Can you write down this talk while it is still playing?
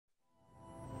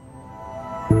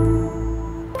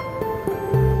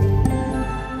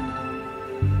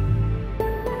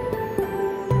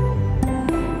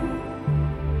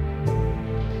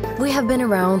We have been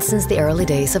around since the early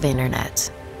days of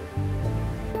internet.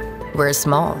 We're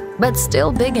small, but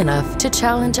still big enough to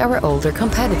challenge our older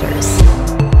competitors.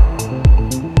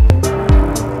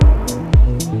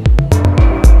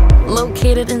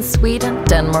 Located in Sweden,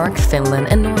 Denmark, Finland,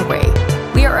 and Norway,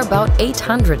 we are about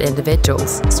 800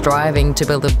 individuals striving to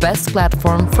build the best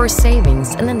platform for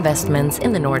savings and investments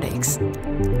in the Nordics.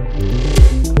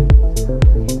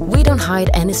 We don't hide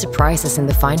any surprises in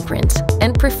the fine print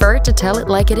and prefer to tell it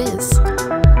like it is.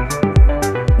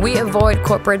 We avoid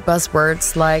corporate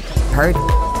buzzwords like heard,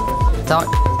 thought,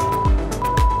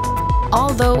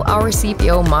 although our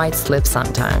CPO might slip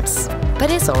sometimes, but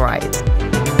it's alright.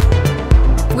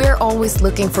 We're always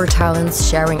looking for talents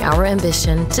sharing our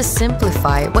ambition to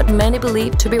simplify what many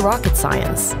believe to be rocket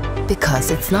science,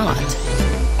 because it's not.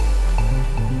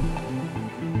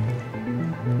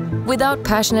 Without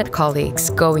passionate colleagues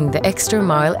going the extra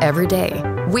mile every day,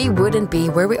 we wouldn't be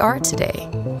where we are today.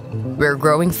 We're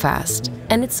growing fast,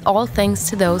 and it's all thanks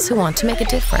to those who want to make a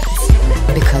difference,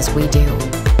 because we do,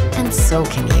 and so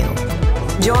can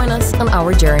you. Join us on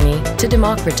our journey to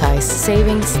democratize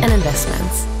savings and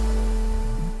investments.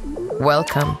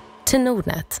 Welcome to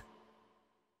Nordnet.